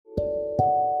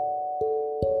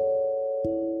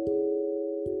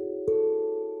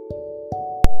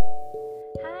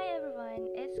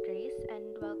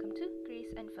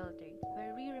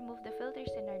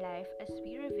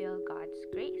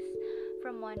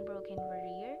one broken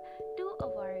warrior to a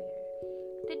warrior.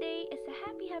 Today is a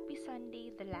happy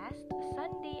Sunday, the last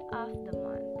Sunday of the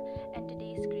month, and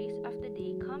today's grace of the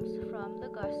day comes from the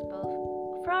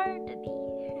Gospel for the day.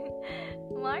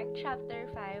 Mark chapter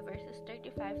 5 verses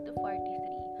 35 to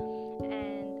 43.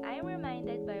 And I am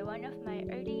reminded by one of my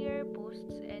earlier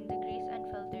posts in the Grace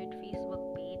Unfiltered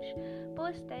Facebook page,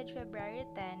 posted February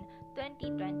 10,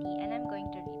 2020, and I'm going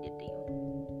to read it to you.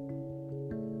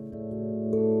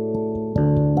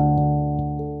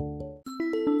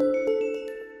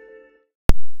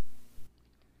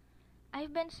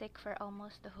 I've been sick for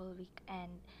almost the whole week, and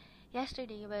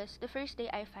yesterday was the first day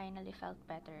I finally felt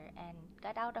better and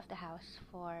got out of the house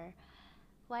for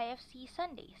YFC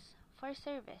Sundays for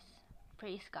service.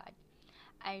 Praise God.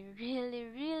 I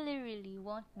really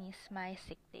won't miss my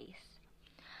sick days.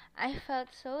 I felt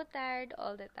so tired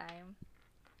all the time.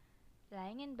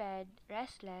 Lying in bed,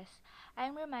 restless,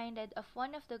 I'm reminded of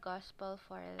one of the gospel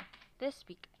for this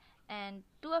week and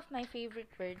two of my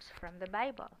favorite words from the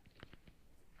Bible.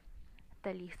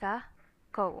 Talitha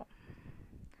Koum.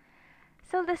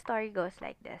 So the story goes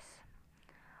like this.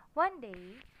 One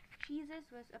day, Jesus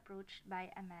was approached by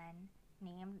a man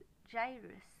named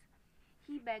Jairus.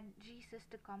 He begged Jesus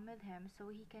to come with him so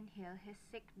he can heal his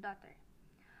sick daughter.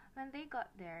 When they got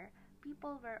there,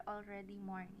 people were already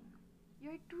mourning.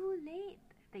 "You're too late,"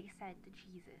 they said to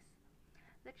Jesus.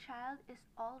 "The child is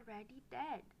already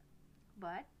dead."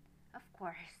 But, of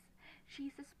course,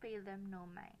 Jesus paid them no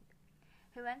mind.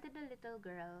 He went to the little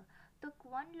girl, took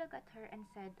one look at her and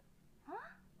said,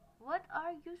 "Huh? What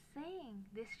are you saying?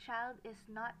 This child is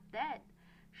not dead.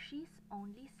 She's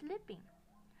only sleeping."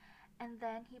 And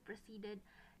then he proceeded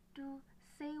to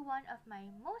say one of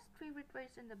my most favorite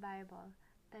words in the Bible,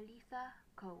 Talitha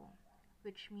Koum,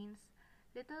 which means,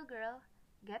 "Little girl,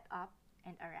 get up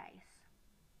and arise."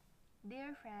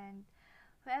 Dear friend,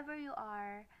 whoever you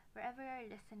are, wherever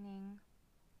you're listening,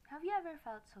 have you ever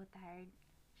felt so tired?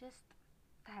 Just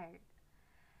tired.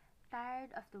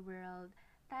 Tired of the world,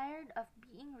 tired of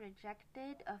being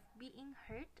rejected, of being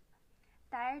hurt,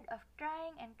 tired of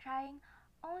trying and trying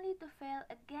only to fail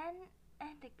again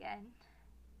and again.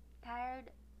 Tired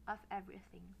of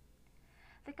everything.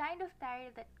 The kind of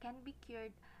tired that can be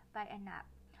cured by a nap,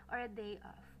 or a day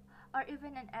off, or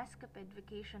even an escapade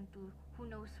vacation to who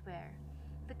knows where.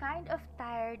 The kind of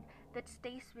tired that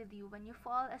stays with you when you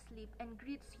fall asleep and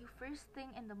greets you first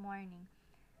thing in the morning.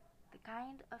 The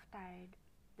kind of tired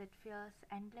that feels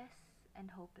endless and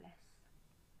hopeless.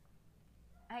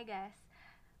 I guess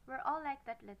we're all like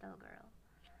that little girl.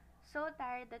 So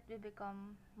tired that we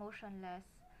become motionless,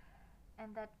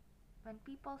 and that when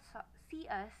people see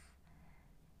us,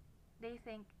 they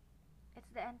think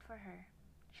it's the end for her.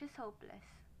 She's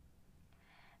hopeless.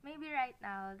 Maybe right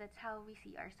now that's how we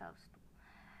see ourselves too.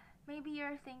 Maybe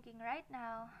you're thinking right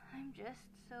now, "I'm just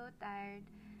so tired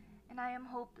and I am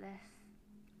hopeless.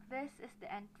 This is the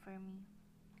end for me."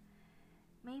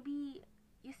 Maybe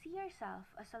you see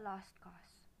yourself as a lost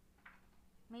cause.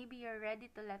 Maybe you're ready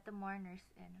to let the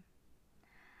mourners in.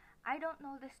 I don't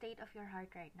know the state of your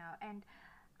heart right now, and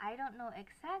I don't know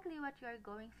exactly what you are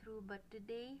going through, but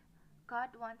today,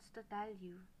 God wants to tell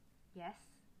you,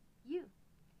 yes, you.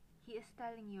 He is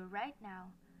telling you right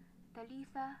now,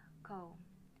 Talitha Koum.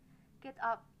 Get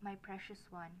up, my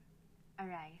precious one.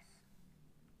 Arise.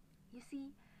 You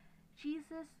see,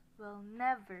 Jesus will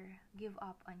never give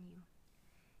up on you.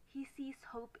 He sees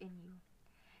hope in you.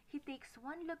 He takes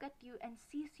one look at you and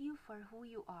sees you for who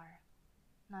you are.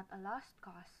 Not a lost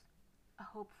cause, a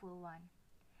hopeful one.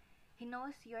 He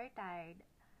knows you're tired,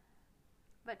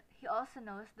 but he also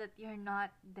knows that you're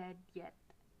not dead yet.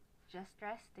 Just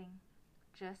resting,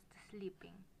 just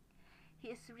sleeping. He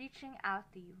is reaching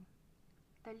out to you.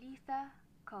 Talitha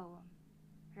Koum.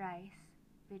 Rise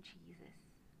with Jesus.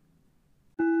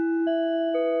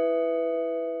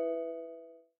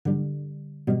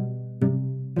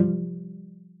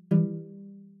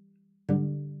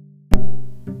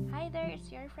 Hi there,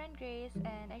 it's your friend Grace,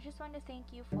 and I just want to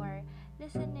thank you for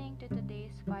listening to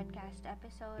today's podcast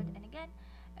episode. And again,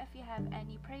 if you have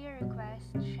any prayer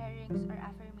requests, sharings, or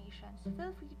affirmations,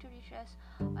 feel free to reach us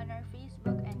on our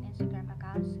Facebook and Instagram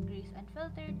accounts, Grace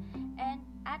Unfiltered and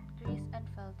at Grace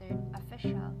Unfiltered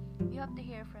Official. We hope to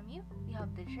hear from you, we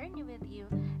hope to journey with you,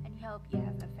 and we hope you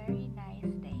have a very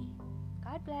nice day.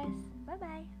 God bless.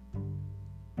 Bye-bye.